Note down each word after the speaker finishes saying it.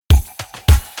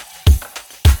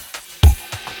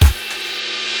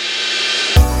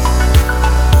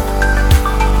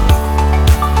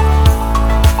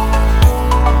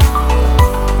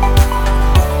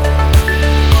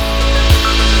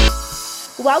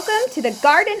Welcome to the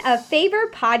Garden of Favor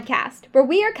podcast, where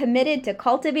we are committed to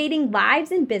cultivating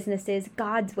lives and businesses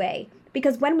God's way.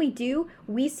 Because when we do,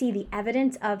 we see the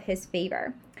evidence of His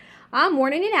favor. I'm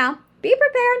warning you now, be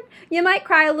prepared. You might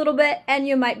cry a little bit, and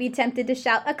you might be tempted to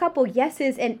shout a couple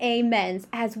yeses and amens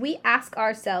as we ask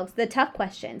ourselves the tough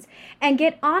questions and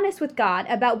get honest with God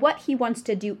about what He wants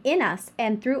to do in us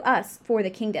and through us for the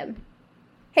kingdom.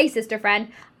 Hey, sister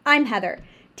friend, I'm Heather,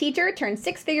 teacher turned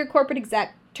six-figure corporate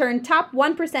exec, turned top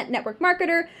 1% network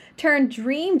marketer, turned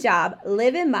dream job,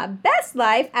 living my best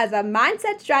life as a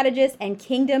mindset strategist and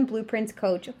kingdom blueprints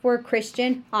coach for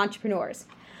Christian entrepreneurs.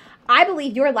 I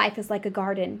believe your life is like a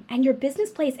garden, and your business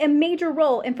plays a major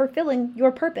role in fulfilling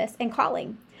your purpose and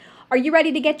calling. Are you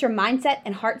ready to get your mindset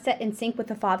and heart set in sync with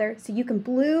the Father so you can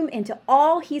bloom into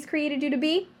all He's created you to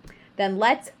be? Then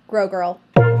let's grow, girl.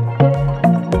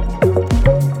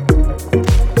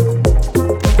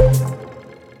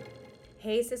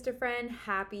 Hey, sister friend,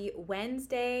 happy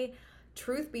Wednesday.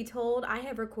 Truth be told, I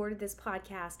have recorded this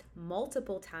podcast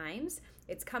multiple times.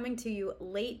 It's coming to you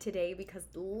late today because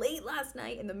late last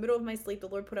night, in the middle of my sleep, the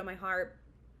Lord put on my heart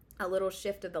a little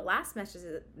shift of the last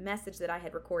message that I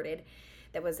had recorded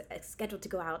that was scheduled to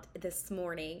go out this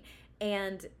morning.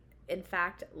 And in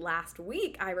fact, last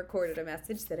week, I recorded a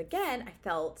message that, again, I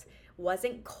felt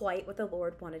wasn't quite what the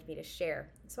Lord wanted me to share.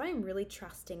 So I am really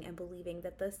trusting and believing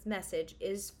that this message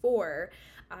is for,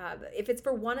 if it's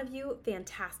for one of you,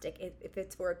 fantastic. If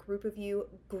it's for a group of you,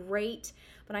 great.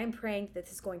 But I'm praying that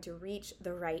this is going to reach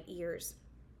the right ears.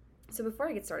 So before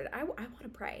I get started, I want to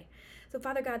pray. So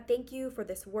Father God, thank you for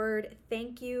this word.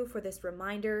 Thank you for this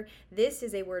reminder. This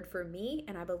is a word for me,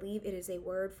 and I believe it is a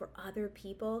word for other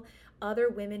people, other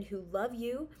women who love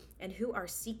you and who are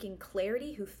seeking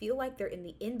clarity, who feel like they're in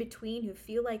the in-between, who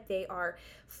feel like they are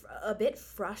a bit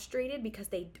frustrated because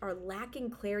they are lacking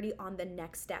clarity on the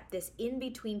next step, this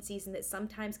in-between season that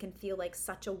sometimes can feel like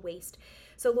such a waste.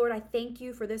 So Lord, I thank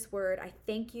you for this word. I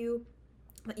thank you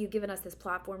that you've given us this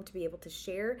platform to be able to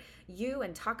share you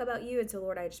and talk about you. And so,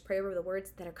 Lord, I just pray over the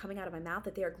words that are coming out of my mouth,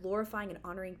 that they are glorifying and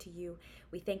honoring to you.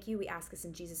 We thank you. We ask this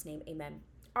in Jesus' name. Amen.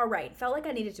 All right. Felt like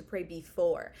I needed to pray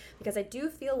before because I do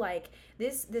feel like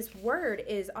this word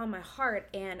is on my heart,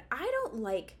 and I don't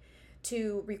like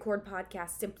to record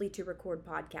podcasts simply to record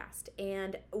podcast.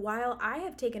 And while I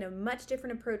have taken a much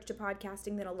different approach to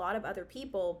podcasting than a lot of other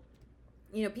people,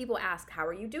 you know, people ask, how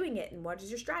are you doing it? And what is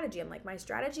your strategy? I'm like, my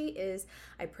strategy is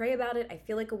I pray about it. I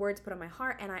feel like a word's put on my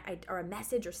heart, and I or a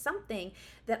message or something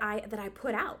that I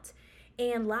put out.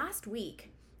 And last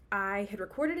week I had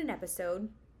recorded an episode,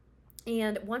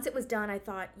 and once it was done, I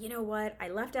thought, you know what? I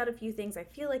left out a few things. I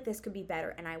feel like this could be better.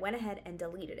 And I went ahead and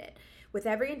deleted it with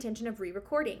every intention of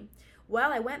re-recording.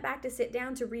 Well, I went back to sit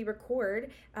down to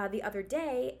re-record the other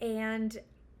day, and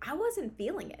I wasn't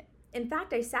feeling it. In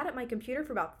fact, I sat at my computer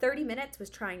for about 30 minutes, was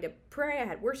trying to pray. I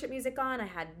had worship music on. I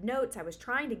had notes. I was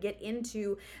trying to get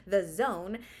into the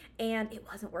zone, and it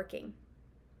wasn't working.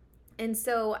 And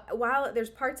so while there's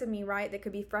parts of me, right, that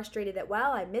could be frustrated that,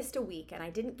 well, I missed a week and I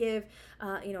didn't give,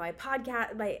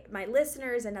 my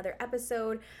listeners another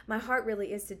episode. My heart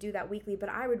really is to do that weekly, but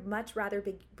I would much rather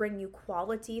bring you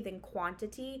quality than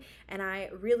quantity. And I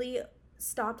really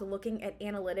stopped looking at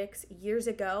analytics years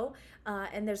ago,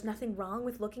 and there's nothing wrong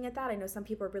with looking at that. I know some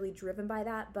people are really driven by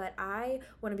that, but I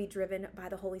want to be driven by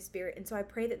the Holy Spirit. And so I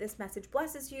pray that this message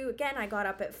blesses you. Again, I got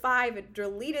up at 5 and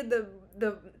deleted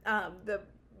the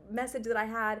message that I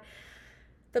had,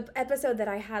 the episode that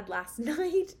I had last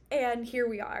night, and here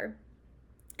we are.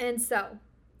 And so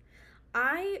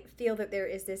I feel that there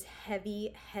is this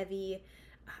heavy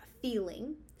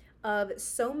feeling of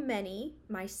so many,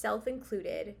 myself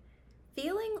included,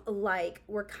 feeling like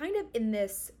we're kind of in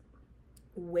this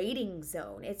waiting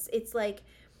zone. It's like,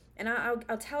 and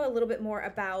I'll tell a little bit more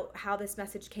about how this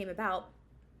message came about.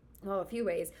 Well, a few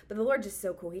ways, but the Lord just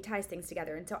so cool. He ties things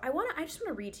together. And so I just want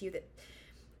to read to you that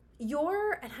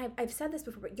I've said this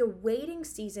before, but your waiting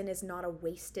season is not a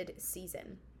wasted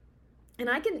season. And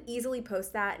I can easily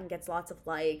post that and gets lots of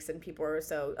likes, and people are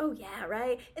so, oh yeah,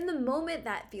 right? In the moment,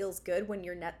 that feels good when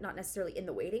you're not necessarily in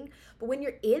the waiting. But when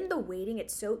you're in the waiting,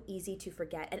 it's so easy to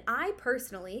forget. And I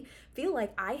personally feel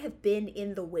like I have been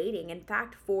in the waiting. In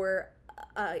fact, for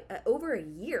over a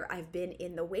year, I've been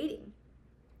in the waiting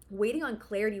on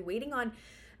clarity, waiting on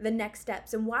the next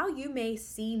steps. And while you may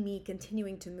see me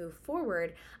continuing to move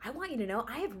forward, I want you to know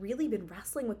I have really been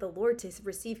wrestling with the Lord to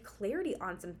receive clarity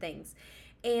on some things.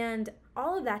 And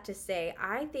all of that to say,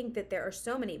 I think that there are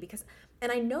so many,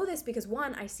 and I know this because,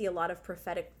 one, I see a lot of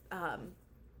prophetic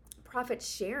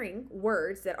prophets sharing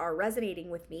words that are resonating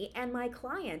with me, and my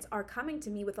clients are coming to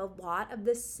me with a lot of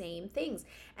the same things.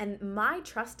 And my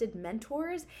trusted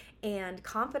mentors and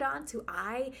confidants who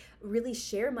I really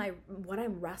share what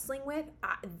I'm wrestling with,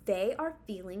 they are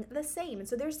feeling the same. And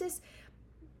so there's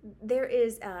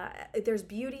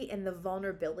beauty in the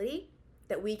vulnerability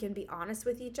that we can be honest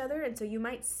with each other. And so you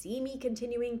might see me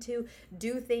continuing to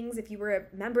do things if you were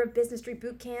a member of Business Street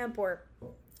Bootcamp, or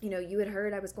you had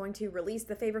heard I was going to release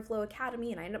the Favor Flow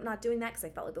Academy, and I ended up not doing that because I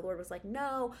felt like the Lord was like,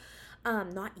 no,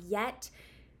 not yet.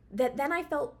 Then I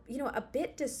felt, a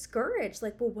bit discouraged,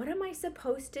 like, well, what am I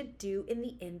supposed to do in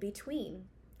the in-between?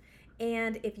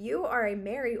 And if you are a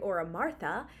Mary or a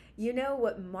Martha, you know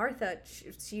what Martha,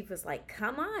 she was like,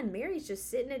 come on, Mary's just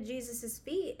sitting at Jesus's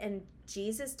feet. And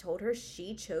Jesus told her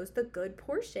she chose the good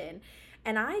portion.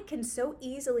 And I can so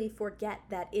easily forget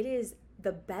that it is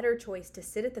the better choice to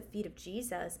sit at the feet of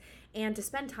Jesus and to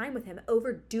spend time with him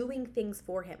over doing things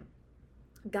for him.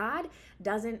 God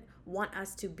doesn't want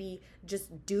us to be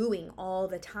just doing all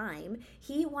the time.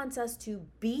 He wants us to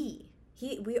be.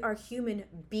 We are human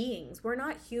beings. We're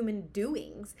not human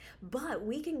doings, but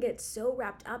we can get so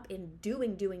wrapped up in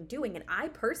doing. And I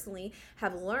personally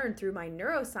have learned through my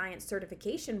neuroscience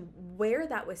certification where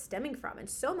that was stemming from. And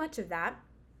so much of that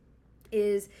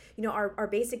is, our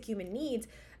basic human needs.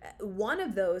 One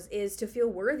of those is to feel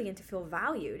worthy and to feel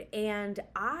valued. And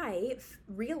I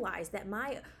realized that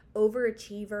my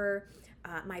overachiever,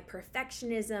 my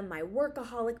perfectionism, my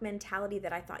workaholic mentality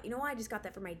that I thought, I just got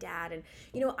that from my dad. And,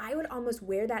 I would almost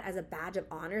wear that as a badge of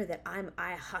honor, that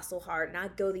I hustle hard and I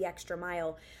go the extra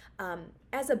mile,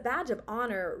 as a badge of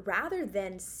honor, rather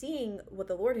than seeing what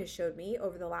the Lord has showed me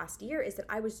over the last year is that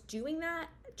I was doing that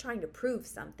trying to prove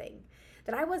something,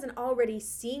 that I wasn't already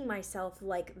seeing myself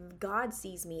like God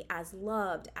sees me, as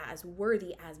loved, as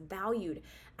worthy, as valued,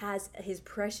 as his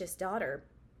precious daughter.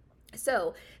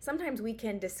 So sometimes we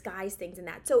can disguise things in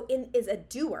that. So is a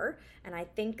doer, and I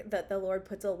think that the Lord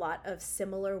puts a lot of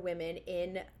similar women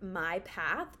in my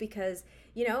path because,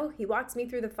 he walks me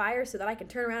through the fire so that I can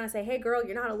turn around and say, hey girl,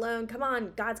 you're not alone. Come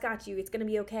on, God's got you. It's going to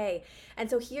be okay. And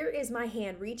so here is my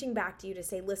hand reaching back to you to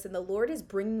say, listen, the Lord is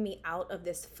bringing me out of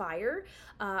this fire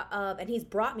and he's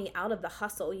brought me out of the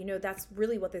hustle. That's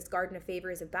really what this Garden of Favor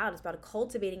is about. It's about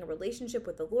cultivating a relationship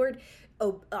with the Lord,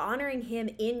 honoring him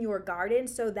in your garden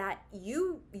so that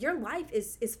your life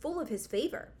is full of his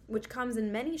favor, which comes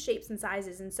in many shapes and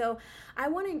sizes. And so I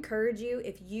want to encourage you,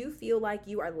 if you feel like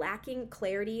you are lacking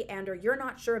clarity and or you're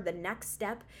not sure of the next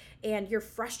step and you're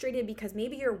frustrated because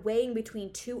maybe you're weighing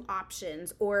between two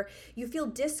options, or you feel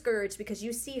discouraged because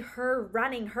you see her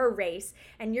running her race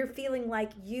and you're feeling like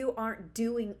you aren't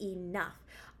doing enough,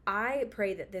 I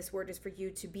pray that this word is for you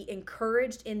to be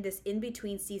encouraged in this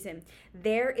in-between season.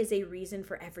 There is a reason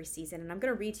for every season. And I'm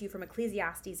going to read to you from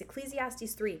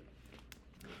Ecclesiastes 3.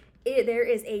 There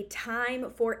is a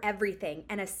time for everything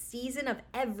and a season of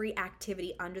every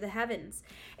activity under the heavens.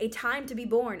 A time to be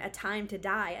born, a time to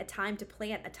die, a time to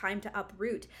plant, a time to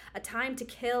uproot, a time to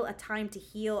kill, a time to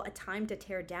heal, a time to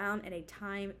tear down, and a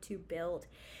time to build.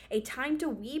 A time to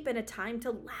weep and a time to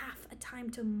laugh, a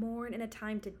time to mourn and a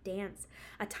time to dance,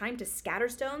 a time to scatter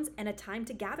stones and a time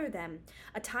to gather them,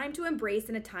 a time to embrace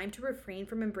and a time to refrain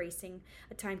from embracing,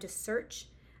 a time to search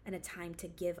and a time to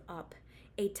give up.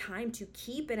 A time to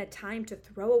keep and a time to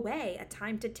throw away, a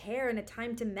time to tear and a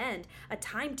time to mend, a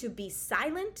time to be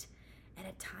silent and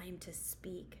a time to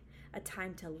speak, a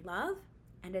time to love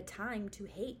and a time to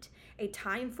hate, a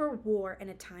time for war and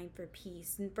a time for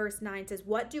peace. And verse 9 says,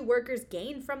 what do workers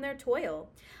gain from their toil?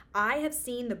 I have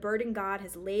seen the burden God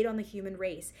has laid on the human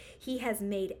race. He has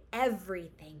made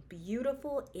everything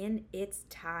beautiful in its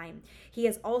time. He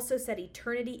has also set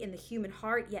eternity in the human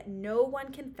heart, yet no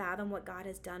one can fathom what God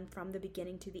has done from the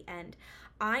beginning to the end.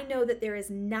 I know that there is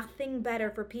nothing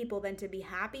better for people than to be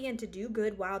happy and to do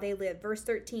good while they live. Verse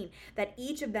 13, that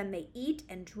each of them may eat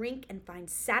and drink and find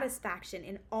satisfaction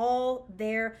in all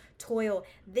their toil.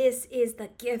 This is the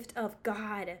gift of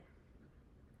God.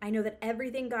 I know that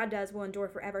everything God does will endure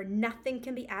forever. Nothing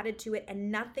can be added to it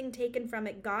and nothing taken from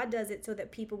it. God does it so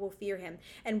that people will fear him.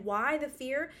 And why the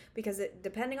fear? Because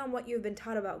depending on what you've been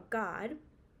taught about God,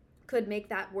 could make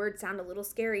that word sound a little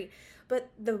scary. But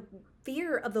the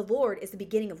fear of the Lord is the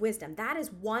beginning of wisdom. That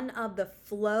is one of the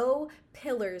flow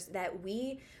pillars that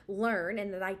we learn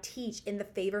and that I teach in the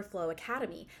Favor Flow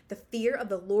Academy. The fear of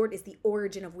the Lord is the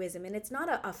origin of wisdom. And it's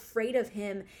not afraid of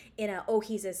him in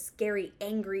he's a scary,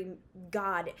 angry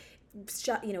God,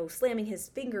 slamming his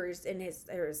fingers and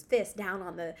his fist down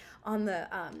on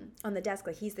the desk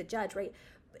like he's the judge, right?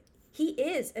 He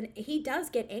is, and he does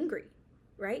get angry,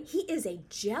 right? He is a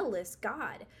jealous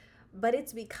God. but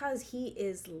it's because he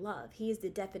is love. He is the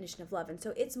definition of love. And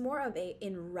so it's more of a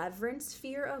in reverence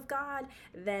fear of God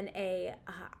than a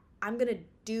I'm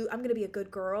gonna be a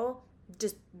good girl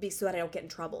just so that I don't get in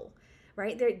trouble,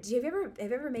 right? Have you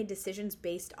ever made decisions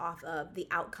based off of the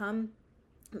outcome?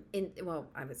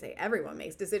 I would say everyone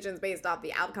makes decisions based off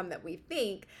the outcome that we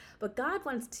think, but God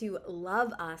wants to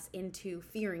love us into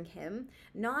fearing him,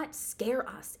 not scare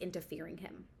us into fearing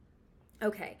him.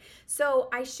 Okay, so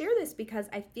I share this because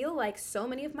I feel like so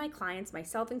many of my clients,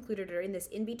 myself included, are in this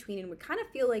in-between, and we kind of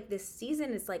feel like this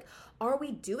season is like, are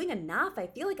we doing enough? I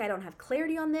feel like I don't have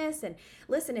clarity on this. And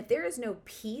listen, if there is no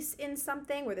peace in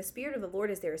something where the Spirit of the Lord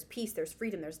is, there is peace, there's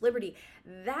freedom, there's liberty,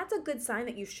 that's a good sign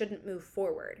that you shouldn't move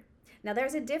forward. Now,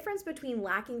 there's a difference between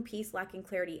lacking peace, lacking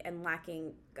clarity, and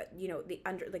lacking,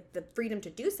 the freedom to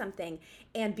do something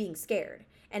and being scared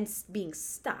and being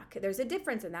stuck. There's a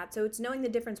difference in that. So it's knowing the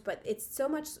difference, but it's so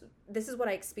much. This is what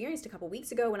I experienced a couple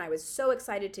weeks ago when I was so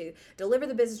excited to deliver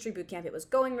the Business Tree Bootcamp. It was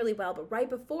going really well, but right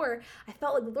before, I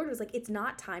felt like the Lord was like, it's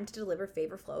not time to deliver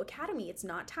Favor Flow Academy. It's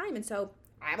not time. And so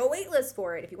I have a wait list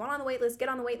for it. If you want on the wait list, get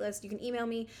on the wait list. You can email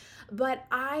me. But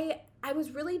I was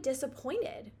really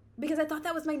disappointed, because I thought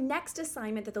that was my next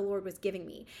assignment that the Lord was giving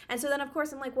me. And so then, of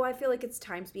course, I'm like, well, I feel like it's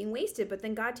time's being wasted. But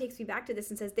then God takes me back to this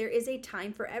and says, there is a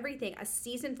time for everything, a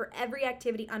season for every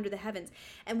activity under the heavens.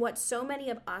 And what so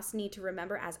many of us need to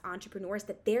remember as entrepreneurs,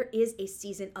 that there is a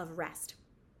season of rest.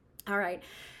 All right.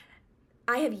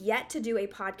 I have yet to do a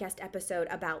podcast episode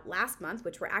about last month,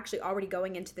 which we're actually already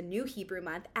going into the new Hebrew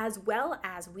month, as well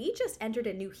as we just entered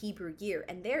a new Hebrew year,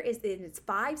 and it's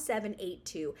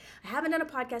 5782. I haven't done a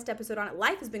podcast episode on it.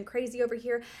 Life has been crazy over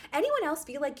here. Anyone else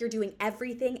feel like you're doing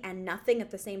everything and nothing at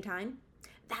the same time?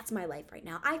 That's my life right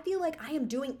now. I feel like I am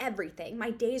doing everything.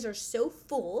 My days are so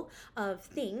full of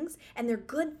things, and they're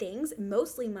good things,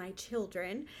 mostly my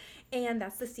children. And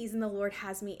that's the season the Lord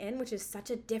has me in, which is such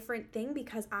a different thing,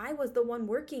 because I was the one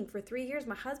working for 3 years.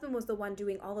 My husband was the one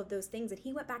doing all of those things, and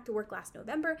he went back to work last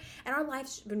November, and our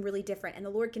life's been really different. And the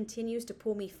Lord continues to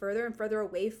pull me further and further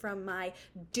away from my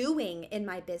doing in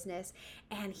my business,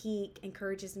 and he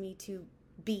encourages me to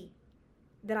be.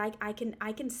 That I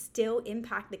can still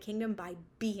impact the kingdom by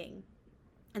being,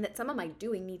 and that some of my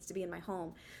doing needs to be in my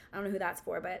home. I don't know who that's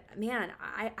for, but man,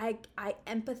 I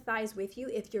empathize with you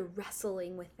if you're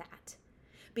wrestling with that.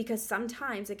 Because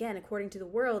sometimes, again, according to the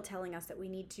world telling us that we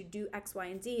need to do X, Y,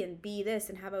 and Z and be this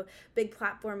and have a big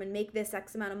platform and make this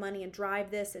X amount of money and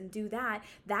drive this and do that,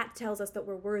 that tells us that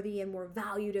we're worthy and we're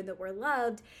valued and that we're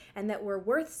loved and that we're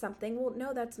worth something. Well,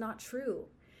 no, that's not true.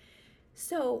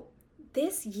 So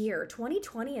this year,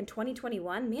 2020 and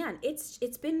 2021, man, it's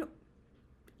been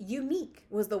unique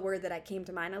was the word that I came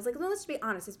to mind. I was like, well, let's be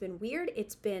honest. It's been weird.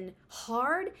 It's been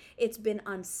hard. It's been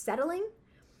unsettling.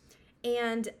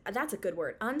 And that's a good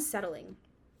word, unsettling.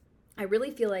 I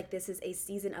really feel like this is a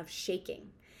season of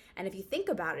shaking. And if you think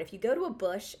about it, if you go to a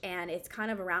bush and it's kind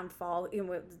of around fall,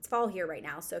 it's fall here right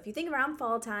now. So if you think around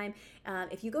fall time,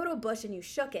 if you go to a bush and you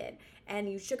shook it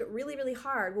really, really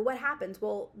hard, well, what happens?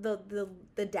 Well,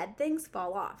 the dead things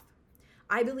fall off.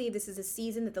 I believe this is a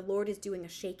season that the Lord is doing a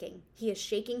shaking. He is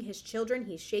shaking his children.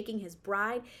 He's shaking his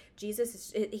bride. He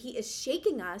is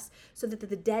shaking us so that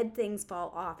the dead things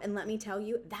fall off. And let me tell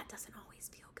you, that doesn't always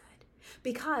feel good,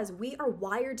 because we are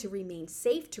wired to remain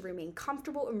safe, to remain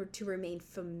comfortable, and to remain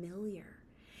familiar.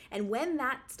 And when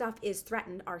that stuff is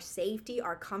threatened, our safety,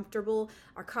 our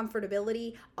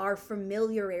comfortability, our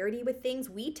familiarity with things,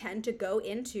 we tend to go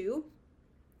into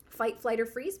fight, flight, or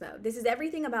freeze mode. This is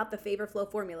everything about the Favor Flow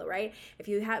formula, right? If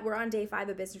we're on day 5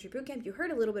 of Business Tree Bootcamp, you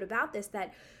heard a little bit about this,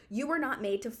 that you were not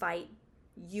made to fight,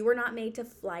 you were not made to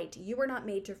flight, you were not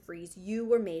made to freeze, you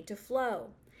were made to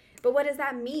flow. But what does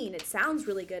that mean? It sounds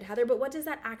really good, Heather, but what does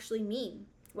that actually mean?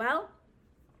 Well,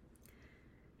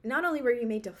 not only were you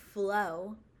made to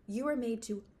flow, you were made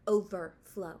to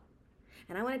overflow.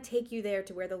 And I want to take you there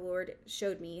to where the Lord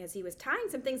showed me as he was tying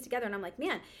some things together. And I'm like,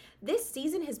 man, this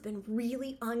season has been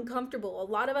really uncomfortable. A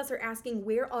lot of us are asking,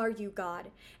 where are you, God?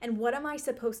 And what am I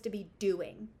supposed to be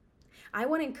doing? I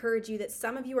want to encourage you that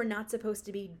some of you are not supposed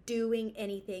to be doing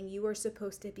anything. You are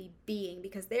supposed to be being,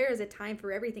 because there is a time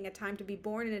for everything, a time to be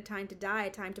born and a time to die, a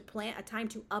time to plant, a time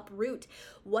to uproot.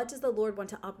 What does the Lord want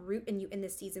to uproot in you in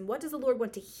this season? What does the Lord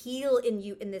want to heal in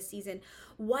you in this season?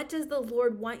 What does the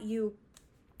Lord want you?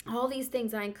 All these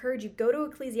things. I encourage you, go to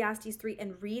Ecclesiastes 3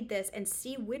 and read this and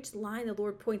see which line the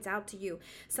Lord points out to you.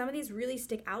 Some of these really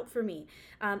stick out for me.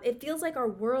 It feels like our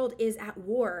world is at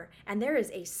war, and there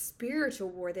is a spiritual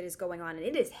war that is going on, and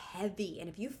it is heavy. And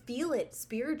if you feel it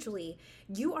spiritually,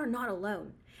 you are not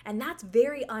alone. And that's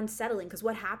very unsettling because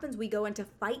what happens, we go into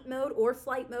fight mode or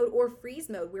flight mode or freeze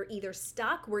mode. We're either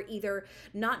stuck, we're either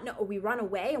not, or we run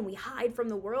away and we hide from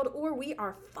the world, or we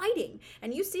are fighting.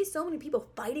 And you see so many people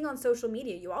fighting on social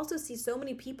media. You also see so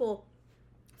many people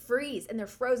freeze and they're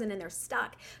frozen and they're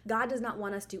stuck. God does not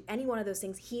want us to do any one of those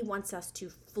things. He wants us to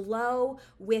flow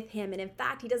with him. And in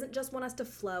fact, he doesn't just want us to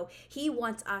flow, he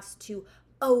wants us to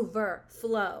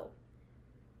overflow.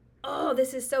 Oh,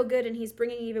 this is so good. And he's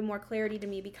bringing even more clarity to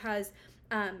me because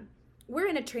we're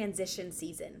in a transition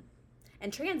season.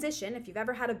 And transition, if you've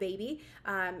ever had a baby,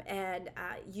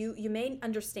 you may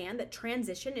understand that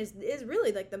transition is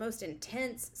really like the most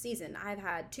intense season. I've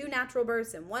had 2 natural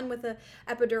births and 1 with a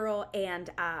epidural,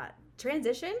 and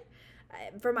transition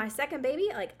for my second baby,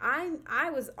 like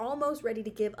I was almost ready to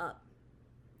give up.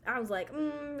 I was like,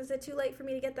 is it too late for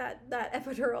me to get that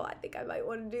epidural? I think I might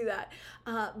want to do that.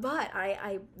 But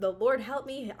the Lord helped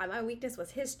me. My weakness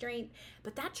was his strength.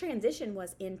 But that transition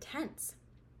was intense.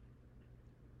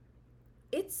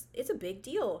 It's a big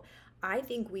deal. I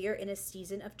think we are in a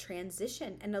season of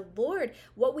transition. And the Lord,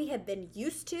 what we have been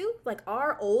used to, like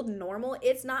our old normal,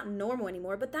 it's not normal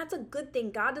anymore, but that's a good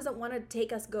thing. God doesn't want to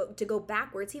take us go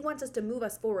backwards. He wants us to move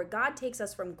us forward. God takes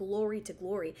us from glory to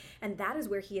glory. And that is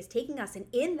where he is taking us. And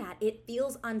in that, it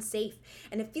feels unsafe.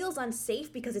 And it feels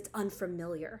unsafe because it's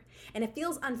unfamiliar. And it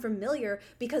feels unfamiliar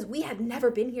because we have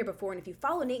never been here before. And if you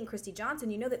follow Nate and Christy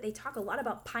Johnson, you know that they talk a lot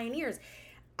about pioneers.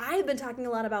 I've been talking a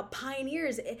lot about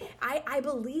pioneers. I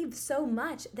believe so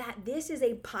much that this is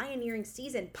a pioneering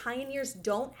season. Pioneers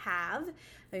don't have,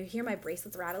 you hear my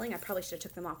bracelets rattling? I probably should have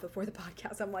took them off before the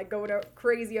podcast. I'm like going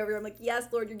crazy over here. I'm like, yes,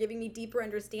 Lord, you're giving me deeper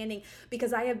understanding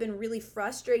because I have been really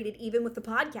frustrated even with the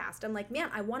podcast. I'm like, man,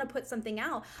 I want to put something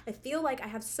out. I feel like I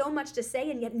have so much to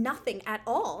say and yet nothing at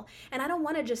all. And I don't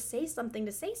want to just say something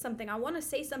to say something. I want to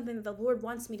say something that the Lord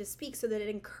wants me to speak so that it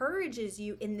encourages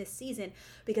you in this season,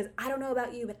 because I don't know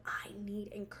about you, but I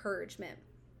need encouragement.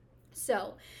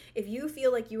 So if you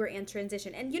feel like you are in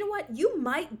transition, and you know what, you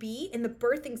might be in the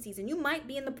birthing season, you might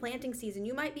be in the planting season,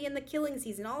 you might be in the killing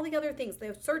season, all the other things,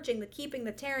 the searching, the keeping,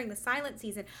 the tearing, the silent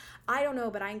season, I don't know,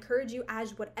 but I encourage you,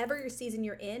 as whatever your season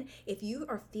you're in, if you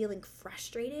are feeling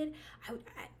frustrated,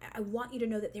 I want you to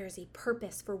know that there is a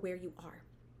purpose for where you are.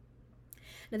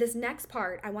 Now, this next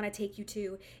part I want to take you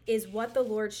to is what the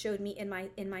Lord showed me in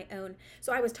my own.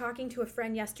 So I was talking to a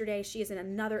friend yesterday. She is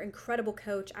another incredible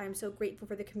coach. I am so grateful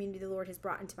for the community the Lord has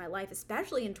brought into my life,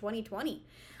 especially in 2020.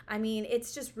 I mean,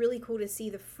 it's just really cool to see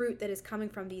the fruit that is coming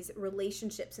from these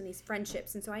relationships and these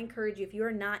friendships. And so I encourage you, if you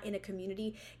are not in a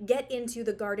community, get into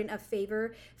the Garden of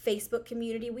Favor Facebook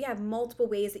community. We have multiple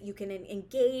ways that you can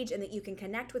engage and that you can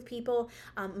connect with people.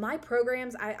 My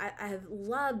programs I have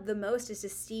loved the most is to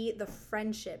see the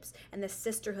friendships and the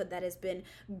sisterhood that has been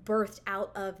birthed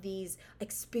out of these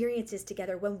experiences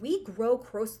together. When we grow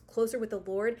closer with the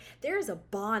Lord, there is a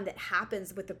bond that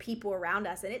happens with the people around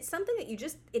us. And it's something that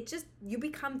you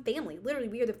become family. Literally,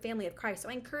 we are the family of Christ. So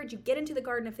I encourage you, get into the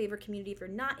Garden of Favor community if you're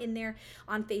not in there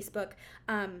on Facebook.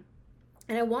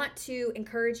 And I want to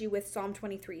encourage you with Psalm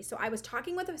 23. So I was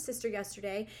talking with a sister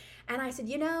yesterday, and I said,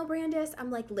 Brandis,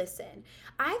 I'm like, listen,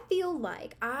 I feel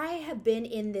like I have been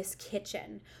in this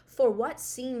kitchen for what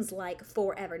seems like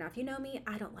forever. Now, if you know me,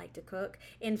 I don't like to cook.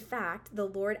 In fact, the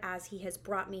Lord, as he has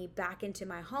brought me back into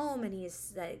my home and he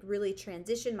has really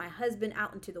transitioned my husband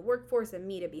out into the workforce and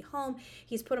me to be home,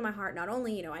 he's put in my heart, not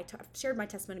only, I've shared my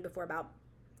testimony before about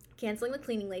canceling the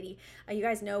cleaning lady. You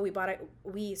guys know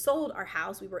we sold our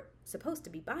house. We were supposed to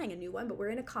be buying a new one, but we're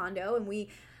in a condo and we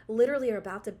literally are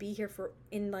about to be here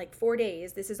in like 4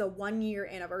 days. This is a 1-year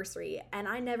anniversary, and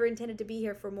I never intended to be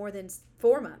here for more than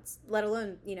 4 months, let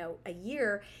alone, a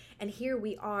year. And here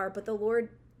we are. But the Lord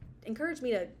encouraged me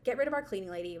to get rid of our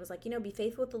cleaning lady. It was like, be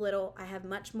faithful with the little. I have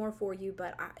much more for you,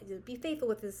 but be faithful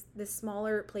with this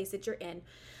smaller place that you're in.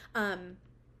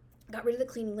 Got rid of the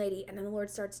cleaning lady, and then the Lord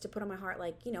starts to put on my heart,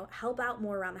 help out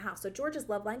more around the house. So George's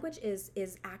love language is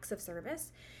acts of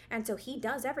service, and so he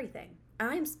does everything.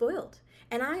 I am spoiled,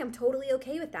 and I am totally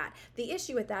okay with that. The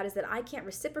issue with that is that I can't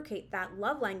reciprocate that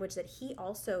love language that he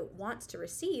also wants to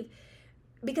receive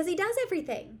because he does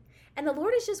everything. And the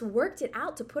Lord has just worked it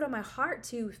out to put on my heart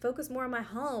to focus more on my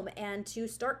home and to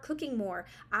start cooking more.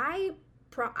 I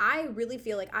really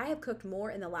feel like I have cooked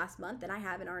more in the last month than I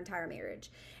have in our entire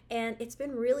marriage. And it's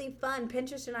been really fun.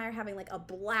 Pinterest and I are having a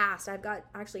blast. I've got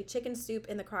actually chicken soup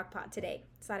in the crock pot today.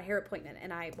 It's not a hair appointment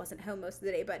and I wasn't home most of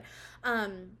the day, but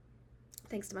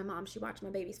thanks to my mom, she watched my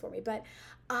babies for me. But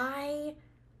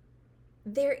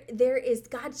there is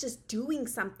God's just doing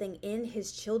something in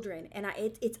his children, and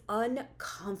it's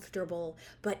uncomfortable,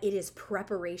 but it is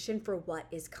preparation for what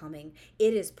is coming.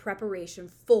 It is preparation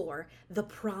for the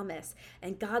promise,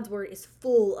 and God's word is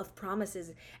full of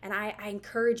promises. And I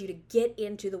encourage you to get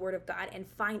into the word of God and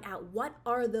find out what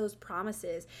are those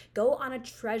promises. Go on a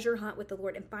treasure hunt with the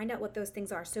Lord and find out what those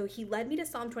things are. So he led me to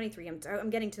Psalm 23. I'm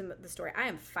getting to the story. I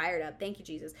am fired up. Thank you,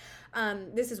 Jesus.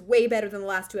 This is way better than the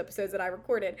last 2 episodes that I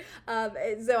recorded.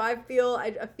 So I feel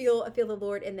the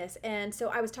Lord in this. And so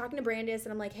I was talking to Brandis,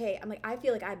 and I'm like, I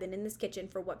feel like I've been in this kitchen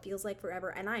for what feels like forever,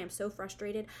 and I am so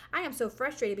frustrated. I am so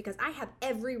frustrated because I have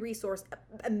every resource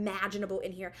imaginable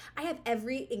in here. I have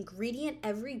every ingredient,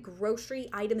 every grocery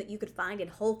item that you could find in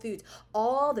Whole Foods,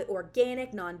 all the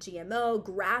organic, non-GMO,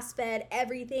 grass-fed,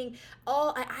 everything.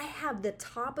 I have the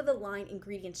top of the line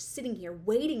ingredients sitting here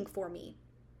waiting for me.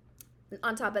 And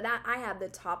on top of that, I have the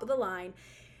top of the line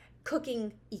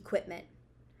cooking equipment,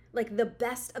 like the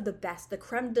best of the best, the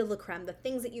creme de la creme, the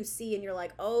things that you see and you're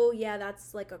like, oh yeah,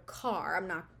 that's like a car.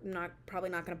 I'm probably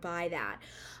not going to buy that.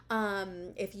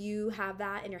 If you have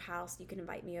that in your house, you can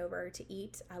invite me over to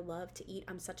eat. I love to eat.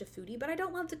 I'm such a foodie, but I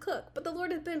don't love to cook. But the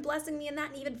Lord has been blessing me in that,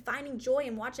 and even finding joy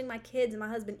in watching my kids and my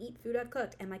husband eat food I've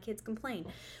cooked, and my kids complain.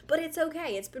 But it's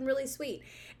okay. It's been really sweet.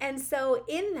 And so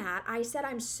in that, I said,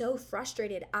 I'm so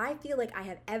frustrated. I feel like I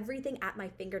have everything at my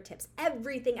fingertips,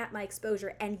 everything at my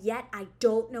exposure, and yet I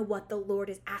don't know what the Lord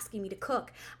is asking me to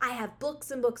cook. I have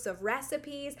books and books of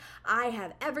recipes. I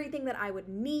have everything that I would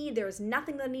need. There's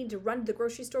nothing that I need to run to the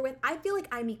grocery store with. I feel like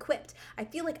I'm equipped. I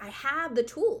feel like I have the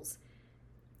tools.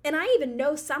 And I even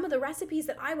know some of the recipes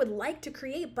that I would like to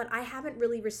create, but I haven't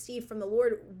really received from the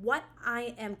Lord what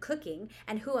I am cooking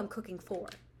and who I'm cooking for.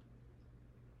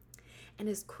 And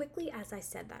as quickly as I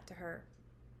said that to her,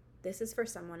 this is for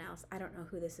someone else. I don't know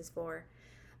who this is for.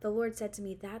 The Lord said to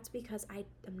me, that's because I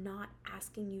am not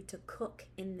asking you to cook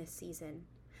in this season.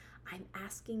 I'm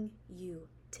asking you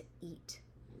to eat.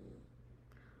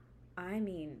 I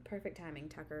mean, perfect timing,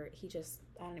 Tucker.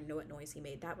 I don't even know what noise he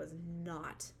made. That was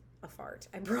not a fart.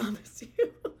 I promise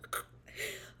you.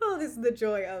 Oh, this is the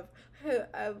joy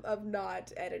of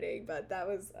not editing, but that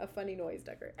was a funny noise,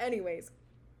 Tucker. Anyways,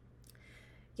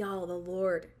 y'all, the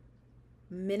Lord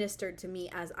ministered to me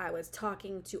as I was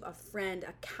talking to a friend,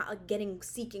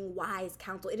 seeking wise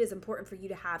counsel. It is important for you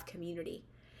to have community.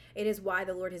 It is why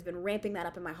the Lord has been ramping that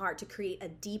up in my heart to create a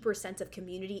deeper sense of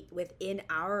community within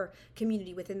our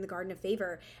community, within the Garden of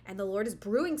Favor. And the Lord is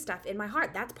brewing stuff in my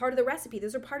heart. That's part of the recipe.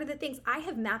 Those are part of the things. I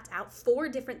have mapped out 4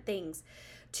 different things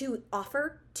to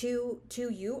offer to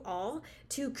you all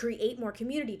to create more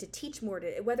community, to teach more,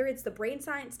 whether it's the brain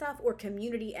science stuff or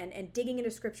community and digging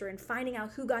into scripture and finding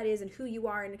out who God is and who you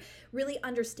are and really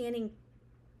understanding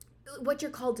what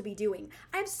you're called to be doing.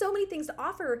 I have so many things to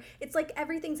offer. It's like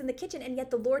everything's in the kitchen, and yet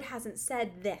the Lord hasn't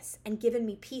said this and given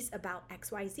me peace about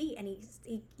XYZ. And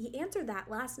he answered that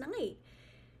last night.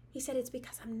 He said, it's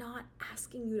because I'm not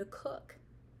asking you to cook.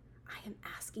 I am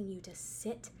asking you to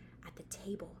sit at the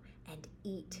table and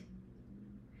eat.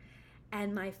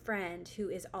 And my friend, who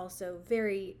is also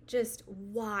very just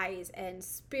wise and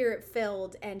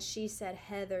spirit-filled, and she said,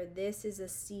 Heather, this is a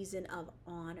season of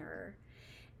honor.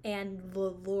 And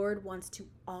the Lord wants to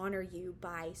honor you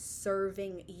by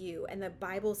serving you. And the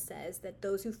Bible says that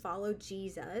those who follow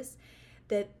Jesus,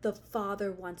 that the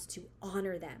Father wants to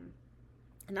honor them.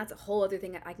 And that's a whole other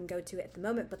thing that I can go to at the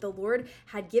moment. But the Lord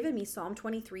had given me Psalm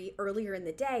 23 earlier in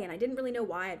the day, and I didn't really know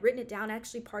why. I'd written it down,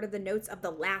 actually part of the notes of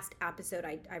the last episode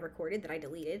I recorded that I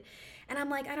deleted. And I'm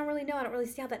like, I don't really know. I don't really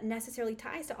see how that necessarily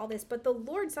ties to all this. But the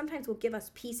Lord sometimes will give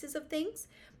us pieces of things,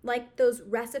 like those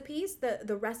recipes,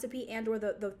 the recipe and or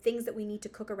the things that we need to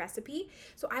cook a recipe.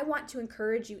 So I want to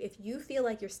encourage you, if you feel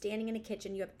like you're standing in a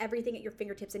kitchen, you have everything at your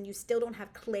fingertips, and you still don't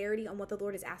have clarity on what the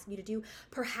Lord is asking you to do,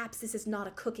 perhaps this is not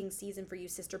a cooking season for you,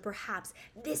 sister. Perhaps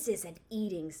this is an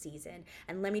eating season.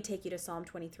 And let me take you to Psalm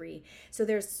 23. So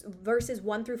there's verses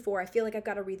 1 through 4. I feel like I've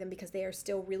got to read them because they are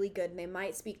still really good and they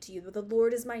might speak to you. But the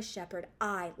Lord is my shepherd.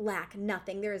 I lack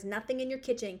nothing. There is nothing in your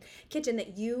kitchen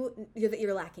that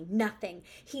you're lacking. Nothing.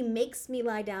 He makes me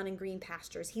lie down in green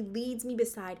pastures. He leads me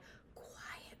beside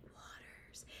quiet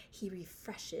waters. He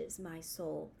refreshes my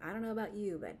soul. I don't know about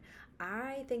you, but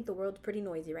I think the world's pretty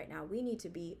noisy right now. We need to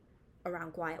be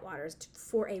around quiet waters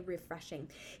for a refreshing.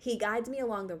 He guides me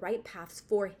along the right paths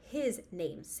for his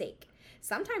name's sake.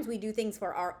 Sometimes we do things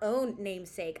for our own name's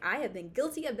sake. I have been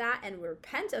guilty of that and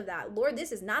repent of that. Lord,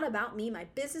 this is not about me. My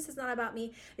business is not about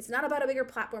me. It's not about a bigger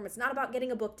platform. It's not about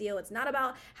getting a book deal. It's not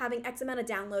about having X amount of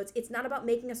downloads. It's not about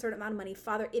making a certain amount of money.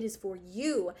 Father, it is for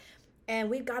you. And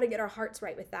we've got to get our hearts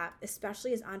right with that,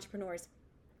 especially as entrepreneurs.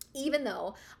 Even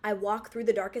though I walk through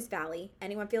the darkest valley.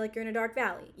 Anyone feel like you're in a dark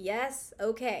valley? Yes?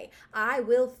 Okay. I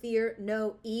will fear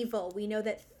no evil. We know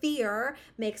that fear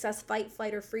makes us fight,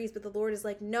 flight, or freeze, but the Lord is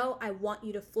like, no, I want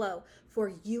you to flow,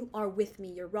 for you are with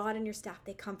me. Your rod and your staff,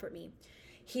 they comfort me.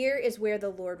 Here is where the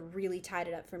Lord really tied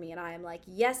it up for me, and I am like,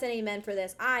 yes and amen for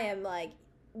this. I am like,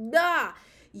 ah!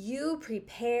 You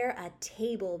prepare a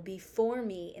table before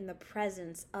me in the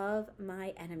presence of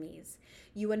my enemies.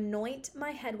 You anoint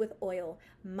my head with oil.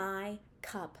 My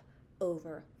cup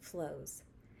overflows.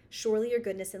 Surely your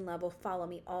goodness and love will follow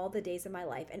me all the days of my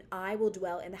life, and I will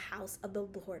dwell in the house of the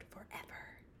Lord forever.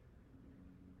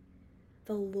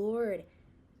 The Lord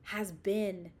has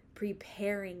been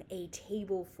preparing a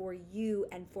table for you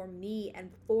and for me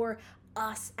and for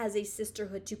us as a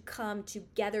sisterhood to come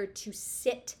together to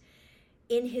sit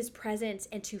in his presence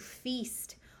and to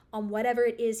feast on whatever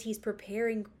it is he's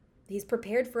prepared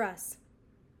for us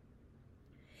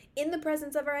in the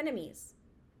presence of our enemies.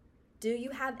 Do you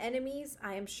have enemies?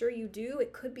 I am sure you do.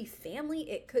 It could be family,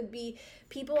 it could be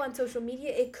people on social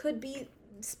media, it could be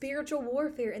spiritual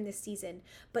warfare in this season,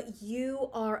 but you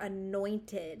are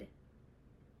anointed.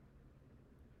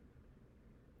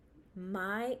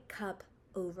 My cup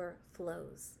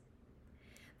overflows.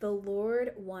 The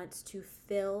Lord wants to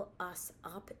fill us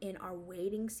up in our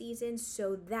waiting season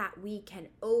so that we can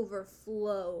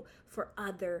overflow for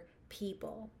other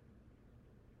people.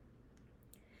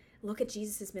 Look at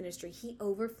Jesus' ministry. He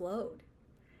overflowed.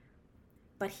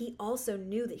 But he also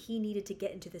knew that he needed to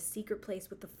get into the secret place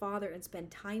with the Father and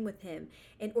spend time with him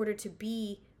in order to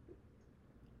be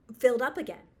filled up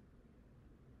again.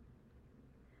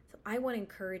 So I want to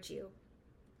encourage you.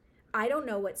 I don't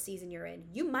know what season you're in.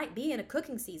 You might be in a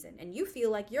cooking season and you feel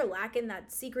like you're lacking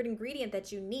that secret ingredient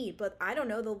that you need. But I don't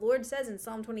know. The Lord says in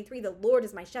Psalm 23, the Lord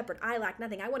is my shepherd. I lack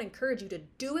nothing. I want to encourage you to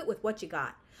do it with what you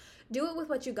got. Do it with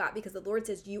what you got, because the Lord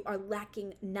says you are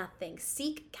lacking nothing.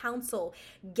 Seek counsel.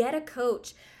 Get a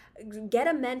coach. Get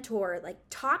a mentor. Like,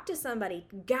 talk to somebody.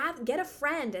 Get a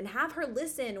friend and have her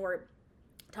listen, or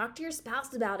talk to your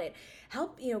spouse about it.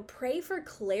 Help, pray for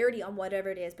clarity on whatever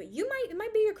it is. But it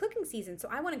might be your cooking season. So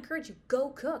I want to encourage you, go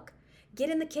cook. Get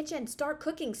in the kitchen, start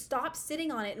cooking. Stop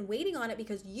sitting on it and waiting on it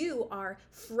because you are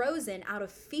frozen out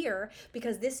of fear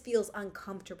because this feels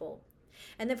uncomfortable.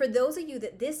 And then for those of you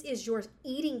that this is your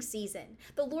eating season,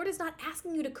 the Lord is not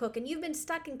asking you to cook, and you've been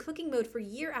stuck in cooking mode for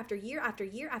year after year after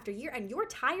year after year, and you're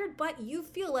tired, but you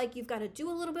feel like you've got to do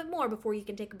a little bit more before you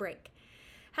can take a break.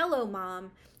 Hello,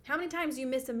 Mom. How many times do you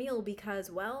miss a meal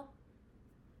because,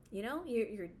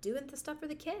 you're doing the stuff for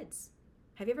the kids?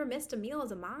 Have you ever missed a meal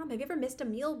as a mom? Have you ever missed a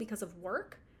meal because of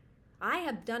work? I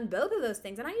have done both of those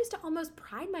things, and I used to almost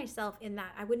pride myself in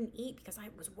that I wouldn't eat because I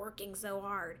was working so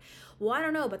hard. Well, I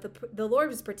don't know, but the Lord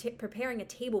was preparing a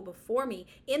table before me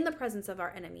in the presence of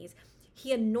our enemies.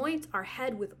 He anoints our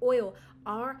head with oil.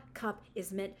 Our cup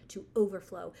is meant to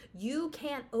overflow. You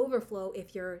can't overflow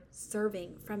if you're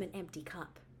serving from an empty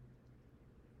cup.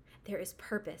 There is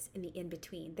purpose in the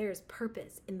in-between. There is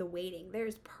purpose in the waiting. There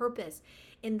is purpose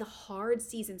in the hard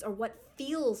seasons, or what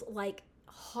feels like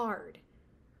hard.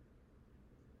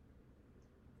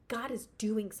 God is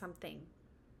doing something.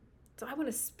 So I want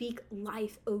to speak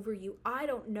life over you. I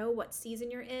don't know what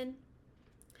season you're in,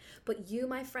 but you,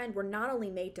 my friend, were not only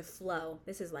made to flow.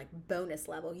 This is like bonus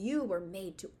level. You were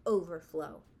made to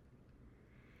overflow.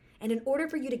 And in order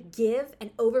for you to give and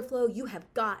overflow, you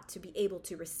have got to be able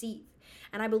to receive.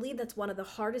 And I believe that's one of the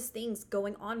hardest things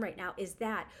going on right now, is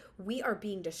that we are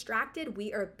being distracted.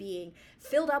 We are being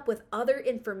filled up with other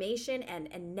information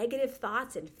and negative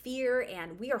thoughts and fear.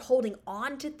 And we are holding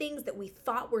on to things that we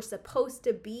thought were supposed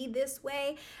to be this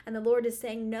way. And the Lord is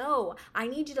saying, no, I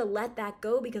need you to let that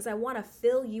go, because I want to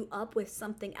fill you up with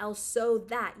something else so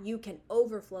that you can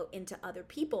overflow into other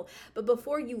people. But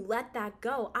before you let that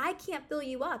go, I can't fill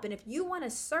you up. And if you want to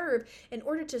serve, in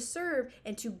order to serve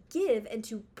and to give and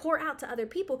to pour out to other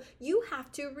people, you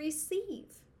have to receive.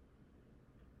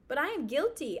 But I am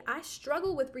guilty. I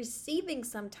struggle with receiving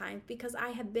sometimes because I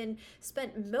have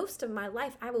spent most of my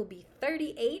life, I will be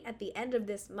 38 at the end of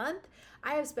this month.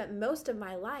 I have spent most of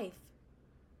my life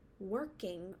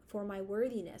working for my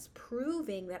worthiness,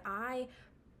 proving that I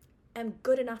am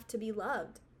good enough to be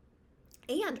loved,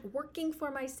 and working for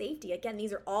my safety. Again,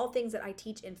 these are all things that I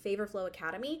teach in Favor Flow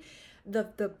Academy.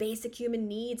 The basic human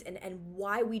needs and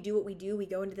why we do what we do. We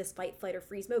go into this fight, flight, or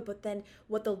freeze mode. But then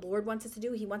what the Lord wants us to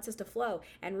do, he wants us to flow.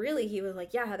 And really, he was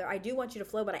like, yeah, Heather, I do want you to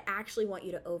flow, but I actually want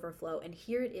you to overflow. And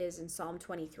here it is in Psalm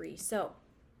 23. So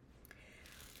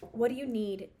what do you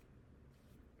need?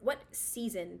 What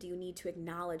season do you need to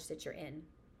acknowledge that you're in?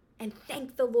 and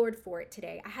thank the Lord for it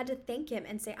today. I had to thank him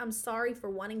and say, I'm sorry for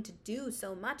wanting to do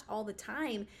so much all the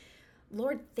time.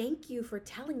 Lord, thank you for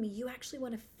telling me you actually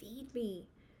want to feed me.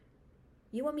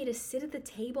 You want me to sit at the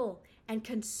table and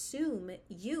consume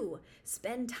you.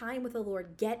 Spend time with the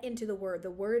Lord. Get into the word.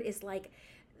 The word is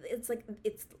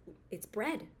it's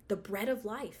bread, the bread of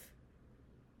life.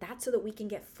 That's so that we can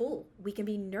get full. We can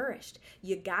be nourished.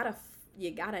 You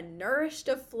gotta nourish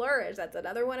to flourish. That's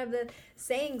another one of the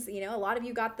sayings. A lot of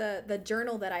you got the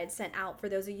journal that I had sent out for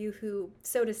those of you who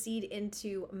sowed a seed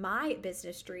into my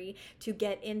business tree to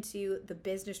get into the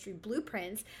business tree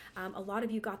blueprints. A lot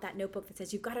of you got that notebook that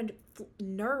says you've got to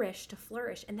nourish to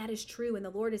flourish. And that is true. And the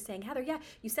Lord is saying, Heather, yeah,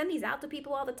 you send these out to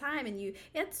people all the time and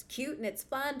it's cute and it's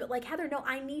fun, but like, Heather, no,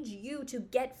 I need you to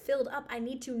get filled up. I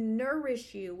need to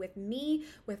nourish you with me,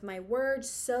 with my words,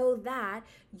 so that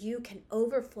you can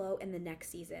overflow in the next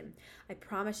season. I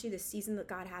promise you, the season that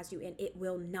God has you in, it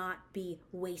will not be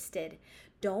wasted.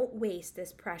 Don't waste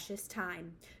this precious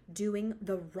time doing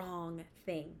the wrong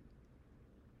thing.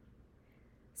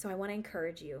 So I want to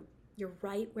encourage you. You're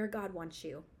right where God wants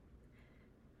you.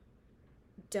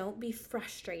 Don't be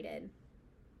frustrated.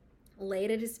 Lay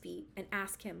it at his feet and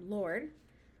ask him, Lord,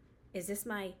 is this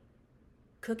my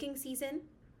cooking season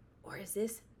or is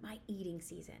this my eating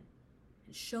season?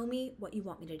 And show me what you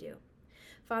want me to do.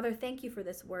 Father, thank you for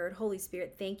this word. Holy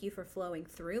Spirit, thank you for flowing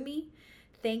through me.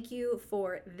 Thank you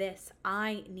for this.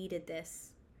 I needed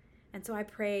this. And so I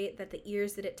pray that the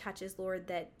ears that it touches, Lord,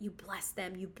 that you bless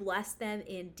them. You bless them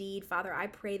indeed. Father, I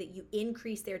pray that you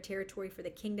increase their territory for the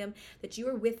kingdom, that you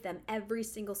are with them every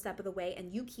single step of the way,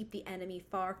 and you keep the enemy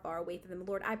far, far away from them.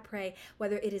 Lord, I pray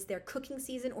whether it is their cooking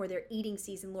season or their eating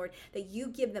season, Lord, that you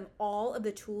give them all of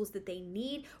the tools that they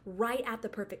need right at the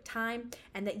perfect time,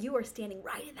 and that you are standing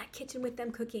right in that kitchen with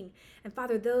them cooking. And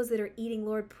Father, those that are eating,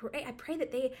 Lord, I pray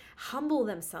that they humble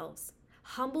themselves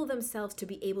to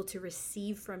be able to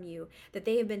receive from you, that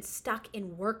they have been stuck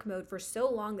in work mode for so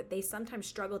long that they sometimes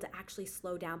struggle to actually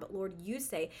slow down. But Lord, you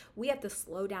say we have to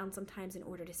slow down sometimes in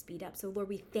order to speed up. So Lord,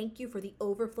 we thank you for the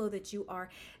overflow that you are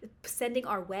sending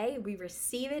our way. We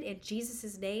receive it in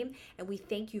Jesus' name, and we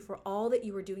thank you for all that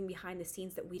you are doing behind the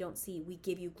scenes that we don't see. We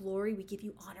give you glory, we give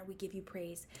you honor, we give you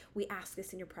praise. We ask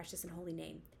this in your precious and holy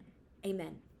name.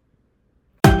 Amen.